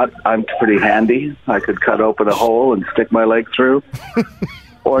sewn shut. I'm pretty handy. I could cut open a hole and stick my leg through.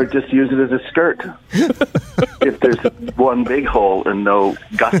 Or just use it as a skirt. If there's one big hole and no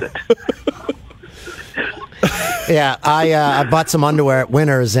gusset. Yeah, I bought some underwear at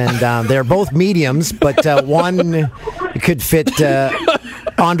Winners, and they're both mediums, but one could fit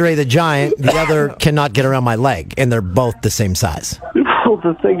Andre the Giant. The other cannot get around my leg, and they're both the same size. Well,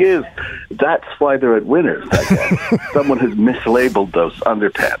 the thing is, that's why they're at Winners, I guess. Someone has mislabeled those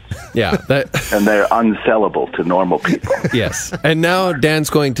underpants. Yeah. And they're unsellable to normal people. Yes. And now Dan's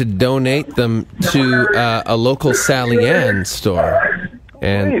going to donate them to a local Sally Ann store.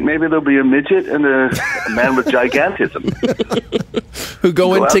 And Wait, maybe there'll be a midget and a man with gigantism. Who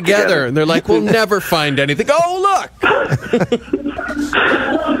go in together, and they're like, we'll never find anything. Oh, look!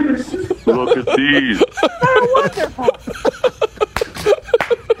 Look at these. They're wonderful.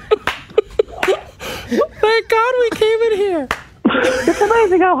 Thank God we came in here. It's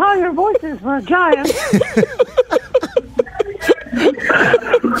amazing how high your voice is for a giant.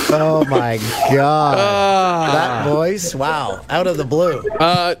 Oh my God! That voice, wow, out of the blue.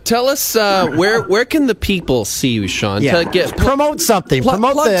 Tell us where can the people see you, Sean? Yeah. Promote something.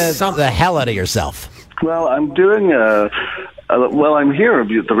 Promote something. the hell out of yourself. Well, I'm doing I'm here at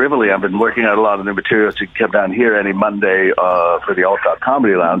the Rivoli. I've been working out a lot of new materials to come down here any Monday for the Alt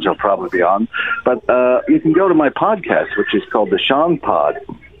Comedy Lounge. I'll probably be on. But you can go to my podcast, which is called The Sean Pod.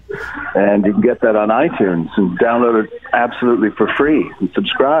 And you can get that on iTunes and download it absolutely for free and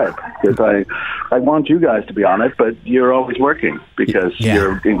subscribe. Because I want you guys to be on it, but you're always working because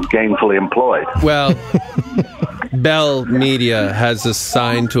you're gainfully employed. Well, Bell Media has us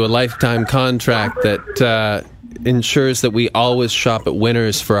signed to a lifetime contract that ensures that we always shop at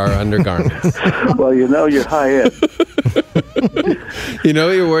Winners for our undergarments. Well, you're high end.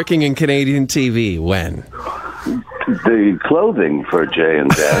 You're working in Canadian TV when? The clothing for Jay and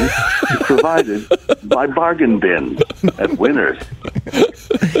Dan is provided by Bargain Bin at Winners.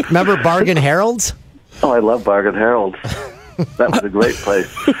 Remember Bargain Heralds? Oh, I love Bargain Herald. That was a great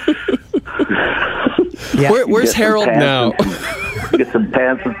place. Yeah. Where's Harold now? Get some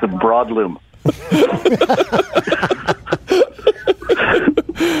pants and some broadloom.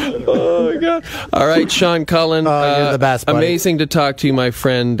 Oh, my God. All right, Sean Cullen. You're the best, buddy. Amazing to talk to you, my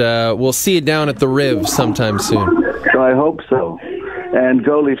friend. We'll see you down at the Riv sometime soon. I hope so. And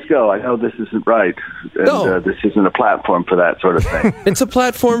go Leafs go. I know this isn't right. And, this isn't a platform for that sort of thing. It's a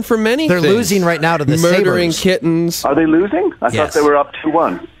platform for many They're things. losing right now to the Murdering Sabres. kittens. Are they losing? I thought they were up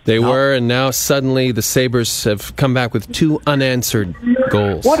 2-1. They were, and now suddenly the Sabres have come back with 2 unanswered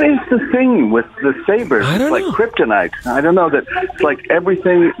goals. What is the thing with the Sabres? I don't it's know. like kryptonite. I don't know that it's like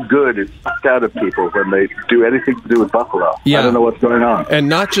everything good is sucked out of people when they do anything to do with Buffalo. Yeah. I don't know what's going on. And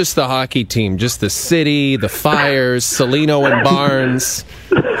not just the hockey team, just the city, the Fires, Salino and Barnes.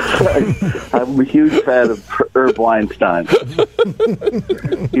 I'm a huge fan of Herb Weinstein.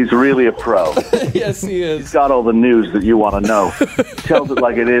 He's really a pro. Yes, he is. He's got all the news that you want to know. He tells it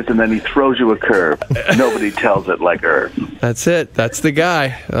like it is, and then he throws you a curve. Nobody tells it like Herb. That's it. That's the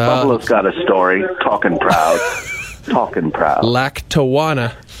guy. Buffalo's got a story. Talking proud. Talking proud.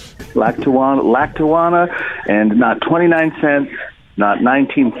 Lactawana, and not 29 cents, not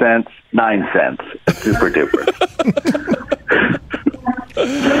 19 cents, 9 cents. Super duper.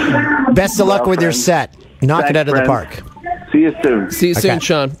 Best of luck with your set. Knock it out of the park. See you soon. See you soon,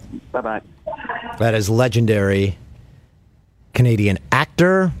 Sean. Bye-bye. That is legendary Canadian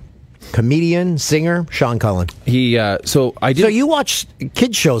actor, comedian, singer, Sean Cullen. So you watch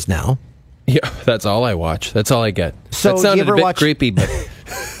kids shows now? Yeah, that's all I watch. That's all I get. So that sounded you ever a bit watch- creepy, but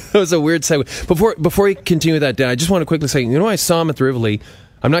that was a weird segue. Before you continue with that, Dan, I just want to quickly say, I saw him at the Rivoli.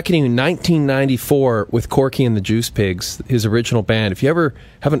 I'm not kidding you, 1994 with Corky and the Juice Pigs, his original band. If you ever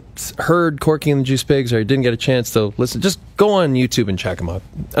haven't heard Corky and the Juice Pigs or didn't get a chance to listen, just go on YouTube and check him out.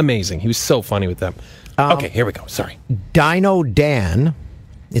 Amazing. He was so funny with them. Okay, here we go. Sorry. Dino Dan.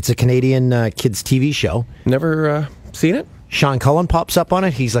 It's a Canadian kids TV show. Never seen it? Sean Cullen pops up on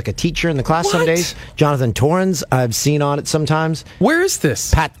it. He's like a teacher in the class some days. Jonathan Torrens, I've seen on it sometimes. Where is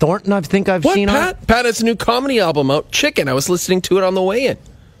this? Pat Thornton, I think I've seen on it. Pat has a new comedy album out, Chicken. I was listening to it on the way in.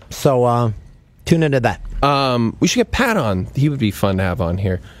 So tune into that. We should get Pat on. He would be fun to have on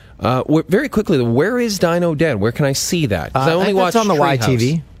here. Very quickly, where is Dino Dan? Where can I see that? 'Cause I only watch on the Treehouse.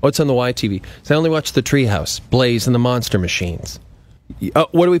 YTV. Oh, it's on the YTV. So I only watch the Treehouse, Blaze, and the Monster Machines.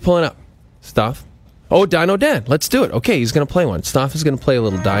 What are we pulling up? Stuff? Oh, Dino Dan. Let's do it. Okay, he's going to play one. Stoff is going to play a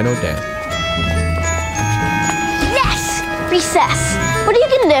little Dino Dan. Yes! Recess. What are you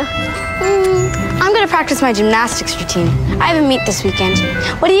going to do? I'm going to practice my gymnastics routine. I have a meet this weekend.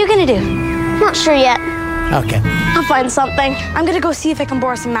 What are you going to do? Not sure yet. Okay. I'll find something. I'm going to go see if I can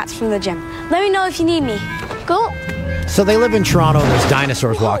borrow some mats from the gym. Let me know if you need me. Cool? So they live in Toronto and there's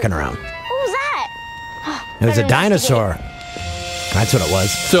dinosaurs walking around. What was that? It was a dinosaur. That's what it was.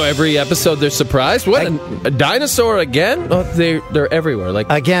 So every episode they're surprised? What? A dinosaur again? Oh, they're everywhere. Like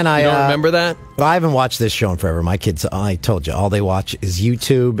again, you don't remember that? Well, I haven't watched this show in forever. My kids, I told you, all they watch is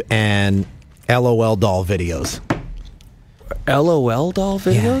YouTube and LOL doll videos. LOL doll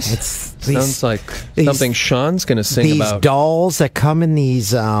videos? Yeah, sounds like something Sean's going to sing about. These dolls that come in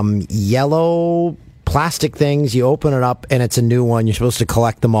these yellow plastic things. You open it up and it's a new one. You're supposed to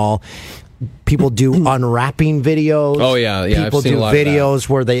collect them all. People do unwrapping videos. Oh, yeah. People I've seen do a lot of videos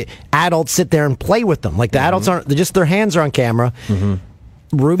where the adults sit there and play with them. Like the adults aren't, just their hands are on camera.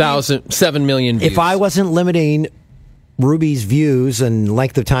 Ruby, 7 million views. If I wasn't limiting Ruby's views and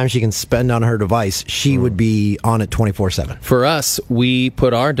length of time she can spend on her device, she would be on it 24/7. For us, we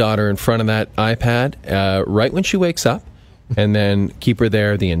put our daughter in front of that iPad right when she wakes up. and then keep her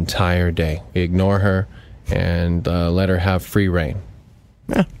there the entire day. We ignore her and let her have free reign.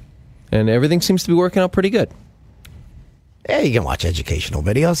 Yeah. And everything seems to be working out pretty good. Yeah, you can watch educational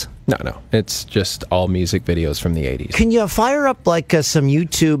videos. No. It's just all music videos from the 80s. Can you fire up like some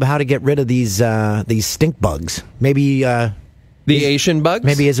YouTube how to get rid of these stink bugs? Maybe the Asian bugs?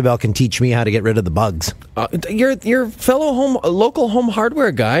 Maybe Isabel can teach me how to get rid of the bugs. Your fellow local home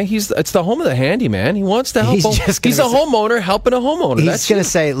hardware guy. It's the home of the handyman. He wants to help. He's a homeowner helping a homeowner. He's going to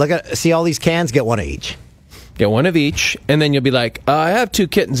say, see all these cans, get one of each. Get one of each, and then you'll be like, I have 2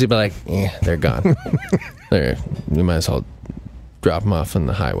 kittens. You'll be like, they're gone. You might as well drop them off on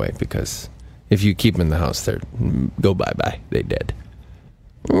the highway, because if you keep them in the house, they go bye-bye. They dead.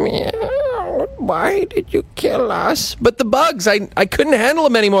 Meow, why did you kill us? But the bugs, I couldn't handle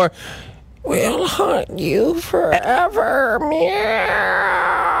them anymore. We'll haunt you forever.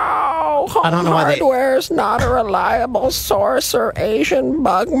 Meow. Home I don't know why hardware's not a reliable source of Asian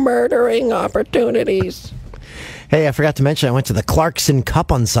bug murdering opportunities. Hey, I forgot to mention I went to the Clarkson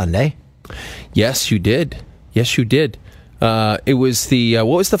Cup on Sunday. Yes, you did. It was what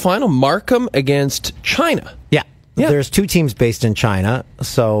was the final? Markham against China. Yeah. There's 2 teams based in China.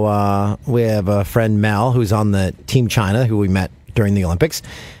 So we have a friend, Mel, who's on the Team China, who we met during the Olympics.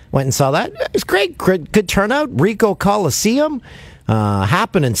 Went and saw that. It was great. Good turnout. Ricoh Coliseum.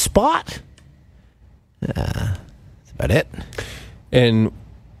 Happening spot. That's about it. And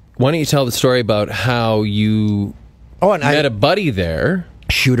why don't you tell the story about how you met a buddy there?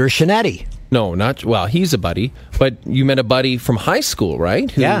 Shooter Shinetti. No, he's a buddy, but you met a buddy from high school, right?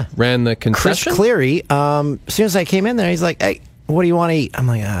 Who ran the concession? Chris Cleary. As soon as I came in there, he's like, hey, what do you want to eat? I'm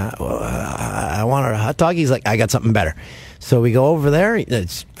like, I want a hot dog. He's like, I got something better. So we go over there.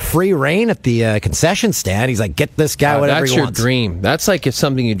 It's free reign at the concession stand. He's like, get this guy whatever he wants. That's your dream. That's like it's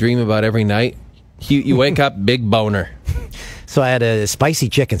something you dream about every night. You wake up, big boner. So I had a spicy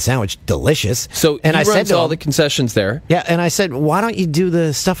chicken sandwich, delicious. So I said to all the concessions there. Yeah, and I said, why don't you do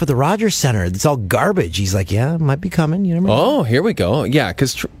the stuff at the Rogers Center? It's all garbage. He's like, yeah, it might be coming. You never know. Oh, here we go. Yeah,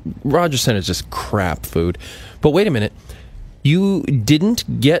 because Rogers Center is just crap food. But wait a minute. You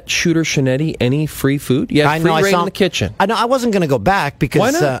didn't get Shooter Shinetti any free food? You had free reign in the kitchen. I know. I wasn't going to go back because...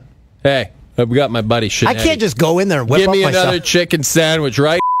 Why not? Hey, I've got my buddy Shinetti. I can't just go in there and whip up myself. Give me another chicken sandwich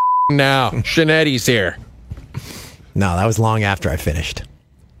right now. Shinetti's here. No, that was long after I finished.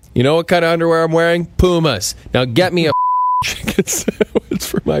 You know what kind of underwear I'm wearing? Pumas. Now get me a chicken sandwich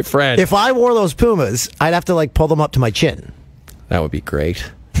for my friend. If I wore those Pumas, I'd have to pull them up to my chin. That would be great.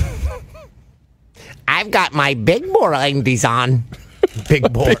 I've got my big boy undies on.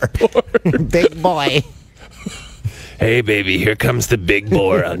 Big boy. Big boy. Hey, baby, here comes the big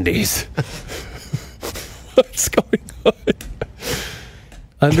boy undies. What's going on?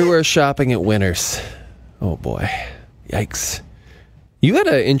 Underwear shopping at Winners. Oh, boy. Yikes. You had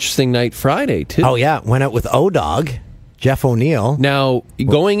an interesting night Friday, too. Oh, yeah. Went out with O-Dog, Jeff O'Neill. Now,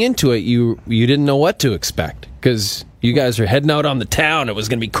 going into it, you didn't know what to expect, because you guys are heading out on the town. It was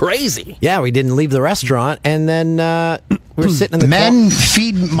going to be crazy. Yeah, we didn't leave the restaurant, and then we were sitting in the... Men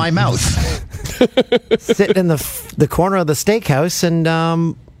feed my mouth. Sitting in the corner of the steakhouse,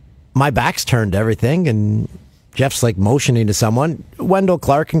 and my back's turned to everything, and... Jeff's motioning to someone. Wendell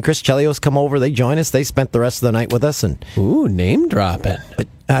Clark and Chris Chelios come over. They join us. They spent the rest of the night with us. And ooh, name dropping.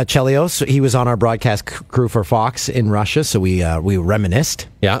 Chelios, he was on our broadcast crew for Fox in Russia, so we reminisced.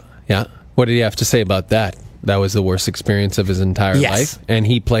 Yeah. What did he have to say about that? That was the worst experience of his entire life. And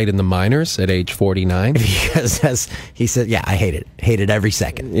he played in the minors at age 49. Because as he said, yeah, I hate it. Hated every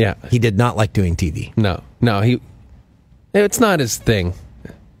second. Yeah. He did not like doing TV. No, it's not his thing.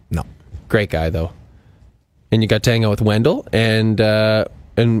 No. Great guy, though. And you got to hang out with Wendell, and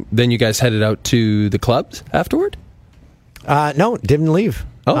then you guys headed out to the clubs afterward? No, didn't leave.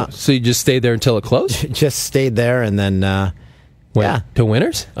 Oh, so you just stayed there until it closed? Just stayed there, and then went to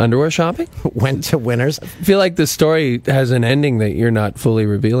Winners? Underwear shopping? Went to Winners. I feel like the story has an ending that you're not fully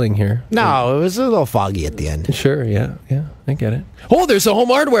revealing here. No, it was a little foggy at the end. Sure, yeah, I get it. Oh, there's a home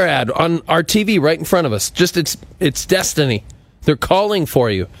hardware ad on our TV right in front of us. Just it's destiny. They're calling for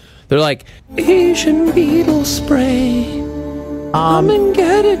you. They're like, Asian beetle spray. Come and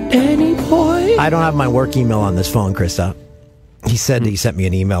get it, Danny boy. I don't have my work email on this phone, Krista. He said he sent me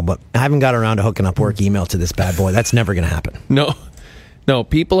an email, but I haven't got around to hooking up work email to this bad boy. That's never going to happen. No,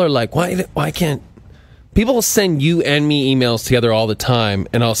 people are like, why can't... People send you and me emails together all the time,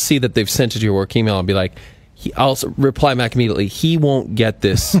 and I'll see that they've sent it to your work email. I'll be like, I'll reply back immediately, he won't get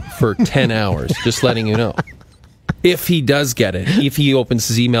this for 10 hours, just letting you know. If he does get it, if he opens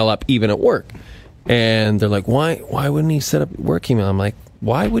his email up even at work. And they're like, why wouldn't he set up work email? I'm like,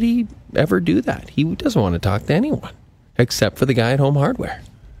 why would he ever do that? He doesn't want to talk to anyone. except for the guy at Home Hardware.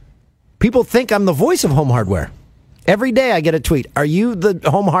 People think I'm the voice of Home Hardware. Every day I get a tweet. Are you the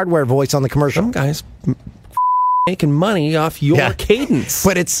Home Hardware voice on the commercial? Some guy's making money off your cadence.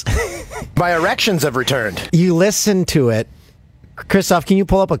 But it's... My erections have returned. You listen to it. Christoph, can you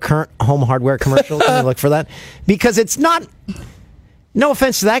pull up a current Home Hardware commercial? Can you look for that? Because it's not... No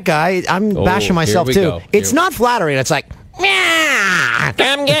offense to that guy. I'm bashing myself, too. It's not flattering. It's like...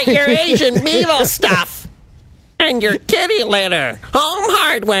 Come get your Asian beetle stuff. And your kitty litter. Home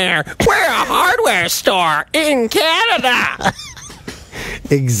Hardware. We're a hardware store in Canada.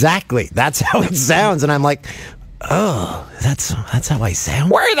 Exactly. That's how it sounds. And I'm like, oh, that's how I sound?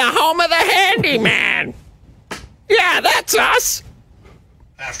 We're the home of the handyman. Yeah, that's us.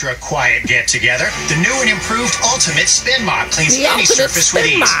 After a quiet get-together, the new and improved Ultimate Spin Mop cleans any surface with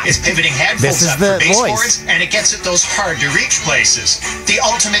ease. Its pivoting head folds up for baseboards, and it gets at those hard-to-reach places. The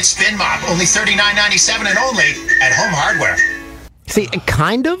Ultimate Spin Mop, only $39.97 and only at Home Hardware. See,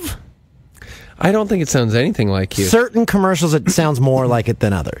 kind of. I don't think it sounds anything like you. Certain commercials, it sounds more like it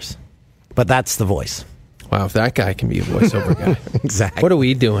than others. But that's the voice. Wow, if that guy can be a voiceover guy. Exactly. What are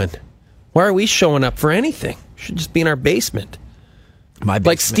we doing? Why are we showing up for anything? Should just be in our basement. My basement.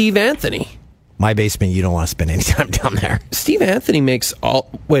 Like Steve Anthony. My basement, you don't want to spend any time down there. Steve Anthony makes all...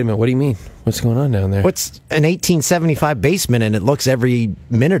 Wait a minute, what do you mean? What's going on down there? What's an 1875 basement and it looks every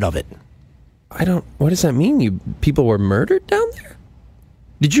minute of it? What does that mean? People were murdered down there?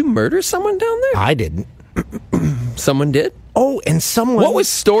 Did you murder someone down there? I didn't. Someone did? Oh, and someone... What was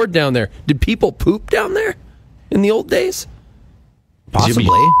stored down there? Did people poop down there in the old days?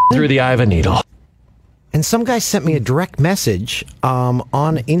 Possibly. Through the eye of a needle. And some guy sent me a direct message on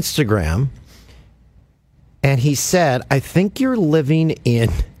Instagram, and he said, I think you're living in,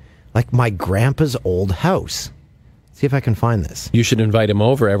 like, my grandpa's old house. See if I can find this. You should invite him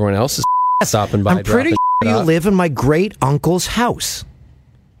over. Everyone else is stopping by. I'm pretty sure you live in my great-uncle's house.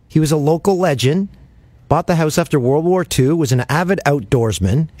 He was a local legend, bought the house after World War II, was an avid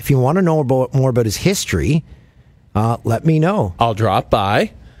outdoorsman. If you want to know more about his history, let me know. I'll drop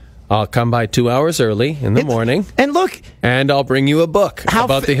by. I'll come by 2 hours early in the morning. And look. And I'll bring you a book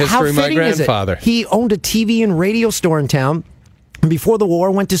about the history of my grandfather. He owned a TV and radio store in town. And before the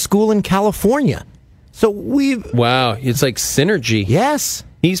war, went to school in California. So Wow, it's like synergy. Yes.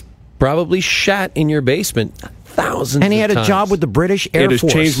 He's probably shat in your basement thousands of times. And he had a job with the British Air Force. It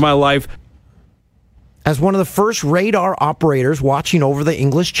has changed my life. As one of the first radar operators watching over the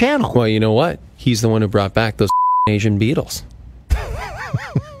English Channel. Well, you know what? He's the one who brought back those Asian beetles.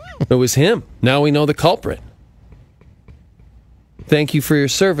 It was him. Now we know the culprit. Thank you for your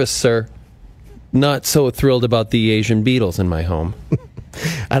service, sir. Not so thrilled about the Asian beetles in my home.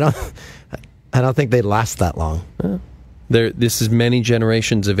 I don't think they'd last that long. This is many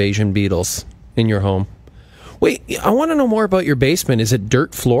generations of Asian beetles in your home. Wait, I want to know more about your basement. Is it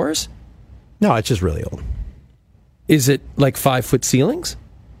dirt floors? No, it's just really old. Is it like 5-foot ceilings?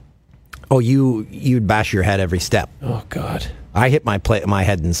 Oh, you'd bash your head every step. Oh, God. I hit my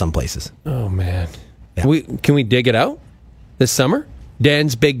head in some places. Oh, man. Yeah. Can we dig it out this summer?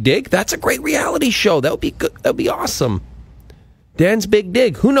 Dan's Big Dig? That's a great reality show. That would be good. That would be awesome. Dan's Big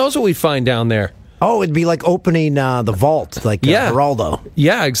Dig. Who knows what we'd find down there? Oh, it'd be like opening the vault, like Geraldo.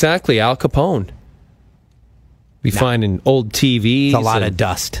 Yeah, exactly. Al Capone. Be finding old TVs. It's a lot of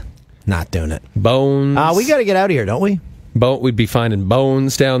dust. Not doing it. Bones. We got to get out of here, don't we? We'd be finding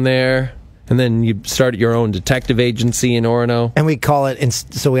bones down there. And then you start your own detective agency in Orono. And we call it,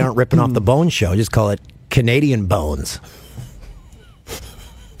 so we aren't ripping off the Bones Show, just call it Canadian Bones.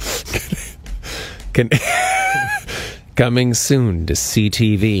 Coming soon to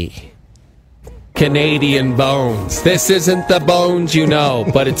CTV. Canadian Bones. This isn't the Bones you know,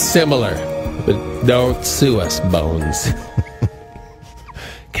 but it's similar. But don't sue us, Bones.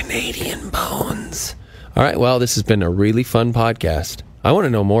 Canadian Bones. All right, well, this has been a really fun podcast. I want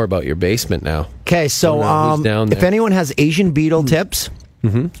to know more about your basement now. Okay, so if anyone has Asian beetle tips,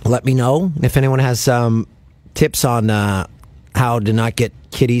 let me know. If anyone has tips on how to not get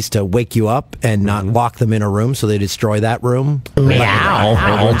kitties to wake you up and not lock them in a room so they destroy that room. Meow.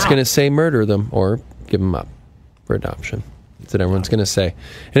 Everyone's going to say murder them or give them up for adoption. That's what everyone's going to say.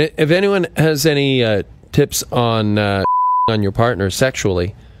 And if anyone has any tips on your partner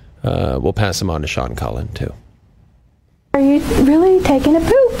sexually, we'll pass them on to Sean Cullen, too. Are you really taking a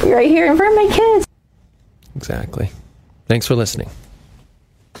poop right here in front of my kids? Exactly. Thanks for listening.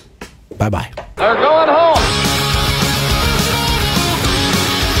 Bye-bye. They're going home.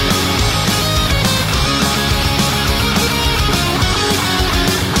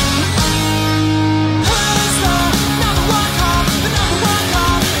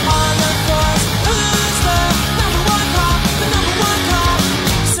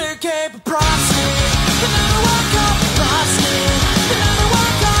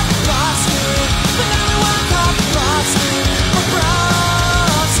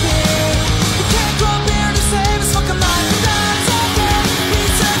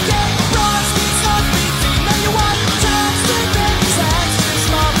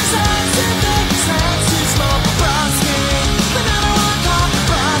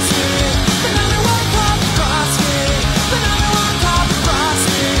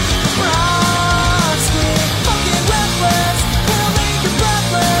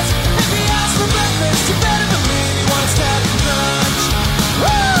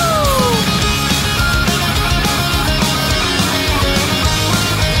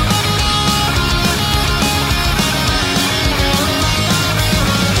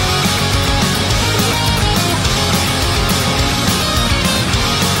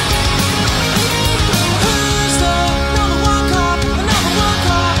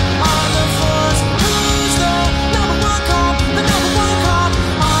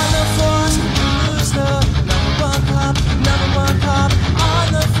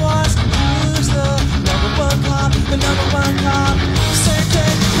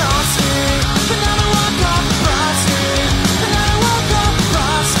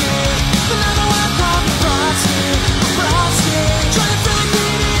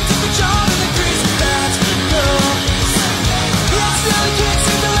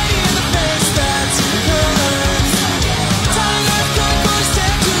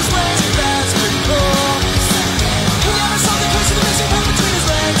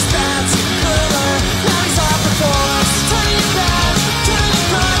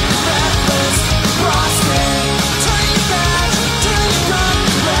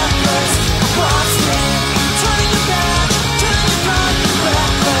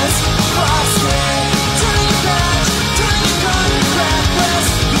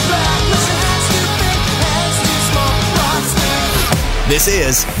 This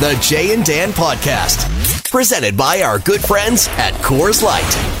is the Jay and Dan Podcast, presented by our good friends at Coors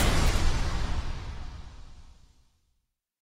Light.